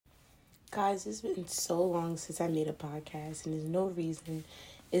Guys, it's been so long since I made a podcast, and there's no reason.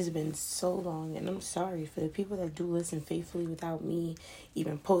 It's been so long, and I'm sorry for the people that do listen faithfully without me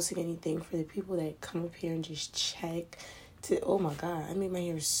even posting anything. For the people that come up here and just check. Oh my God, I made my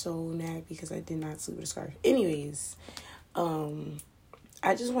hair so nappy because I did not sleep with a scarf. Anyways,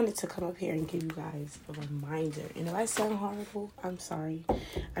 I just wanted to come up here and give you guys a reminder. And if I sound horrible, I'm sorry.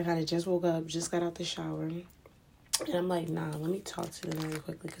 Just woke up, just got out the shower. And I'm like, nah, let me talk to them really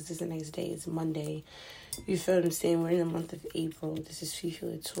quickly because it's the next day. It's Monday. You feel what I'm saying? We're in the month of April. This is Fifi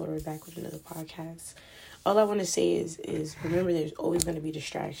Latour. We're back with another podcast. All I want to say is remember there's always going to be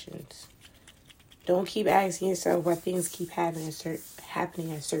distractions. Don't keep asking yourself why things keep happening at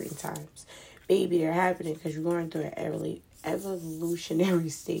certain times. Baby, they're happening because you're going through an evolutionary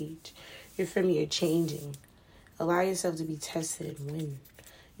stage. You feel me? You're changing. Allow yourself to be tested and win.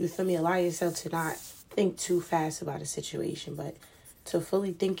 You feel me? Allow yourself to not think too fast about a situation, but to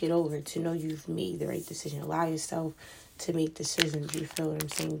fully think it over, to know you've made the right decision. Allow yourself to make decisions. You feel what I'm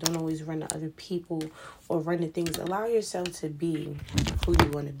saying? Don't always run to other people or run to things. Allow yourself to be who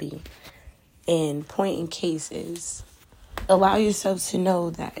you want to be. And point in case is allow yourself to know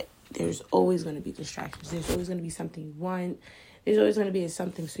that there's always going to be distractions. There's always going to be something you want. There's always going to be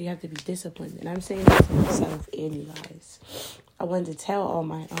something, so you have to be disciplined. And I'm saying that to myself and you guys. I wanted to tell all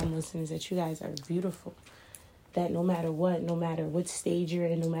my listeners that you guys are beautiful. That no matter what stage you're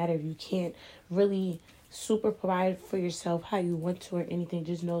in, no matter if you can't really super provide for yourself how you want to or anything,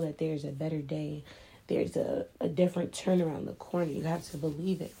 just know that there's a better day. There's a different turn around the corner. You have to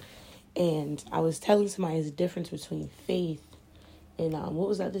believe it. And I was telling somebody the difference between faith and what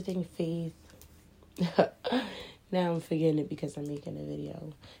was the other thing? Faith. Now I'm forgetting it because I'm making a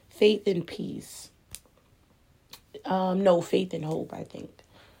video. Faith and peace. No, faith and hope, I think.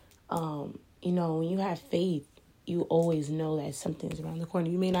 When you have faith, you always know that something's around the corner.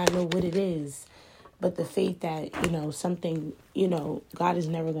 You may not know what it is, but the faith that, something, God is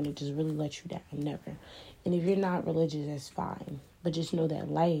never going to just really let you down. Never. And if you're not religious, that's fine. But just know that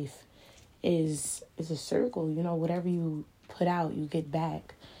life is a circle. Whatever you put out, you get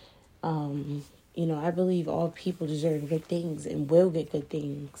back. I believe all people deserve good things and will get good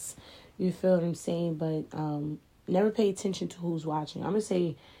things. You feel what I'm saying? But never pay attention to who's watching. I'm going to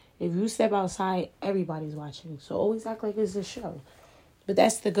say, if you step outside, everybody's watching. So always act like it's a show. But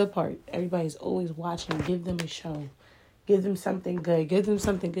that's the good part. Everybody's always watching. Give them a show. Give them something good. Give them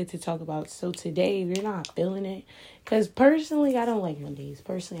something good to talk about. So today, if you're not feeling it, because personally, I don't like Mondays.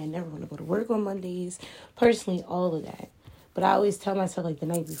 Personally, I never want to go to work on Mondays. Personally, all of that. But I always tell myself, like the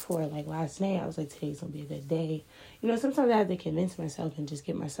night before, like last night, I was like, today's going to be a good day. Sometimes I have to convince myself and just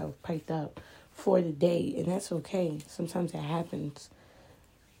get myself piped up for the day. And that's okay. Sometimes that happens.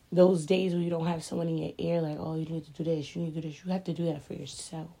 Those days where you don't have someone in your ear, like, oh, you need to do this, you need to do this. You have to do that for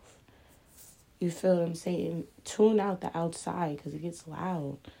yourself. You feel what I'm saying? Tune out the outside because it gets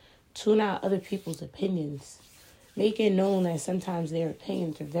loud. Tune out other people's opinions. Make it known that sometimes their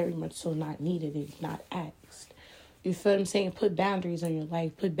opinions are very much so not needed if not asked. You feel what I'm saying? Put boundaries on your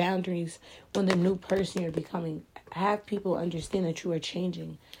life. Put boundaries on the new person you're becoming. Have people understand that you are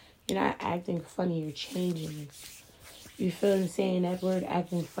changing. You're not acting funny, you're changing. You feel what I'm saying? That word,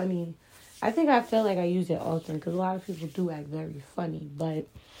 acting funny. I feel like I use it often because a lot of people do act very funny. But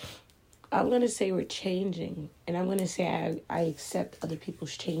I'm going to say we're changing. And I'm going to say I accept other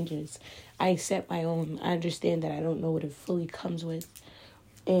people's changes. I accept my own. I understand that I don't know what it fully comes with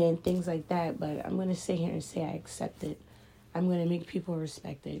and things like that. But I'm going to sit here and say I accept it. I'm going to make people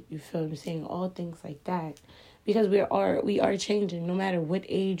respect it. You feel what I'm saying? All things like that. Because we are changing no matter what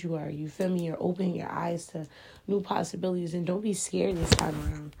age you are. You feel me? You're opening your eyes to new possibilities. And don't be scared this time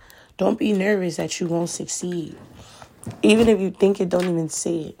around. Don't be nervous that you won't succeed. Even if you think it, don't even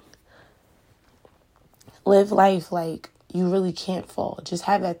say it. Live life like you really can't fall. Just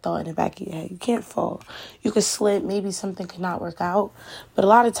have that thought in the back of your head. You can't fall. You could slip. Maybe something could not work out. But a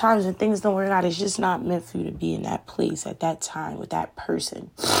lot of times when things don't work out, it's just not meant for you to be in that place at that time with that person.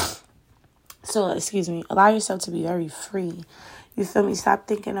 So, allow yourself to be very free. You feel me? Stop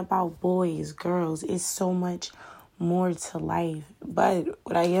thinking about boys, girls. It's so much more to life. But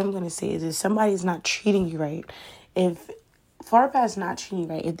what I am going to say is if somebody's not treating you right, if far past not treating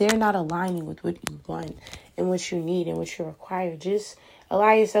you right, if they're not aligning with what you want and what you need and what you require, just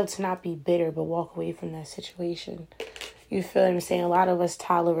allow yourself to not be bitter, but walk away from that situation. You feel what I'm saying? A lot of us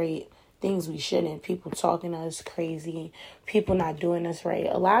tolerate things we shouldn't. People talking to us crazy. People not doing us right.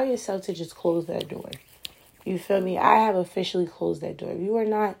 Allow yourself to just close that door. You feel me? I have officially closed that door. If you are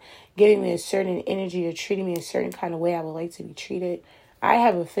not giving me a certain energy or treating me a certain kind of way I would like to be treated, I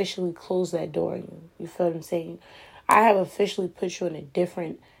have officially closed that door. You feel what I'm saying? I have officially put you in a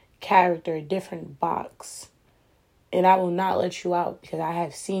different character, a different box. And I will not let you out because I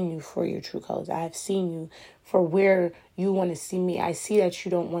have seen you for your true colors. I have seen you for where you want to see me. I see that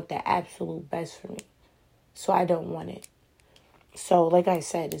you don't want the absolute best for me. So I don't want it. So like I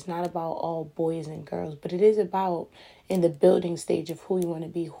said, it's not about all boys and girls, but it is about in the building stage of who you want to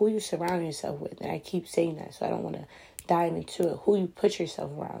be, who you surround yourself with. And I keep saying that, so I don't want to dive into it. Who you put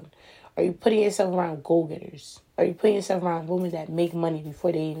yourself around. Are you putting yourself around go-getters? Are you putting yourself around women that make money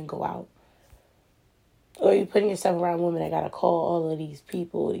before they even go out? Or are you putting yourself around women that got to call all of these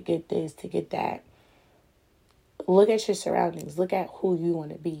people to get this, to get that? Look at your surroundings. Look at who you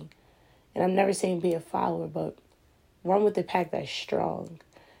want to be. And I'm never saying be a follower, but run with the pack that's strong.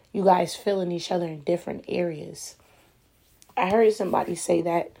 You guys filling each other in different areas. I heard somebody say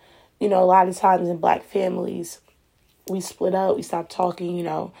that, a lot of times in Black families, we split up, we stop talking,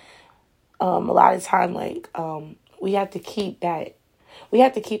 a lot of time, we have to keep that. We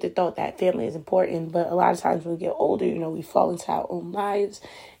have to keep the thought that family is important, but a lot of times when we get older, we fall into our own lives.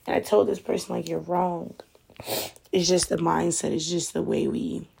 And I told this person, you're wrong. It's just the mindset. It's just the way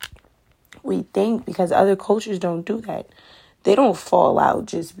we think, because other cultures don't do that. They don't fall out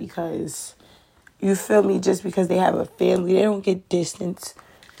just because, you feel me, just because they have a family. They don't get distant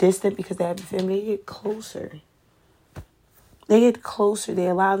because they have a family. They get closer. They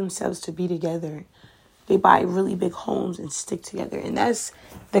allow themselves to be together. They buy really big homes and stick together. And that's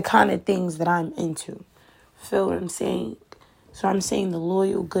the kind of things that I'm into. Feel what I'm saying? So I'm saying the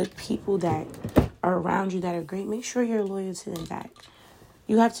loyal, good people that are around you that are great, make sure you're loyal to them back.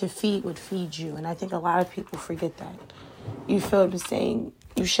 You have to feed what feeds you. And I think a lot of people forget that. You feel what I'm saying?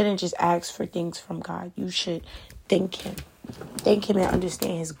 You shouldn't just ask for things from God. You should thank Him. Thank Him and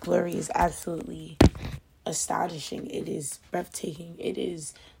understand His glory is absolutely astonishing. It is breathtaking. It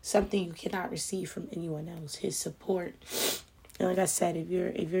is something you cannot receive from anyone else. His support. And like I said,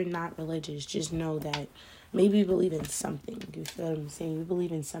 if you're not religious, just know that maybe you believe in something. You feel what I'm saying? You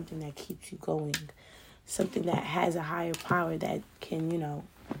believe in something that keeps you going. Something that has a higher power that can,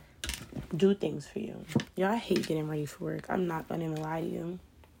 do things for you. I hate getting ready for work. I'm not gonna even lie to you.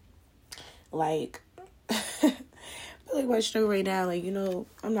 I feel like my struggle right now,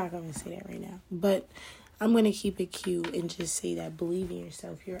 I'm not gonna say that right now. But I'm going to keep it cute and just say that believe in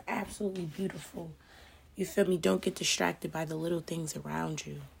yourself. You're absolutely beautiful. You feel me? Don't get distracted by the little things around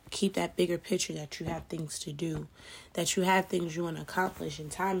you. Keep that bigger picture that you have things to do, that you have things you want to accomplish.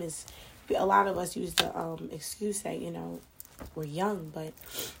 And time is, a lot of us use the excuse that, we're young, but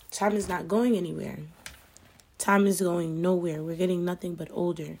time is not going anywhere. Time is going nowhere. We're getting nothing but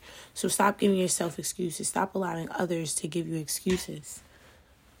older. So stop giving yourself excuses. Stop allowing others to give you excuses.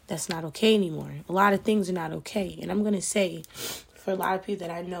 That's not okay anymore. A lot of things are not okay. And I'm going to say, for a lot of people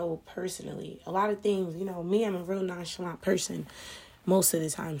that I know personally, a lot of things, me, I'm a real nonchalant person most of the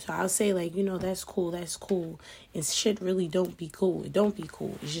time. So I'll say, that's cool. And shit really don't be cool. It don't be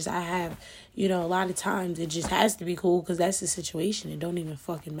cool. It's just I have, a lot of times it just has to be cool because that's the situation. It don't even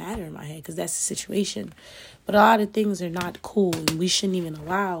fucking matter in my head because that's the situation. But a lot of things are not cool. And we shouldn't even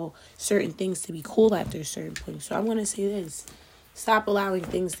allow certain things to be cool after a certain point. So I'm going to say this. Stop allowing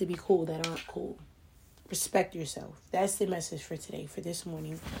things to be cool that aren't cool. Respect yourself. That's the message for today, for this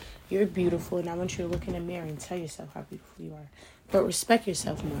morning. You're beautiful, and I want you to look in the mirror and tell yourself how beautiful you are. But respect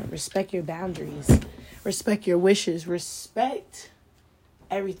yourself more. Respect your boundaries. Respect your wishes. Respect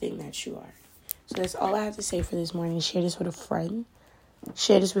everything that you are. So that's all I have to say for this morning. Share this with a friend.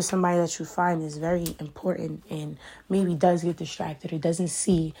 Share this with somebody that you find is very important and maybe does get distracted or doesn't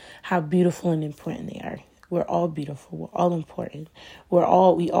see how beautiful and important they are. We're all beautiful. We're all important. We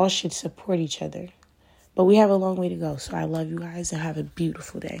all should support each other. But we have a long way to go. So I love you guys and have a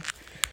beautiful day.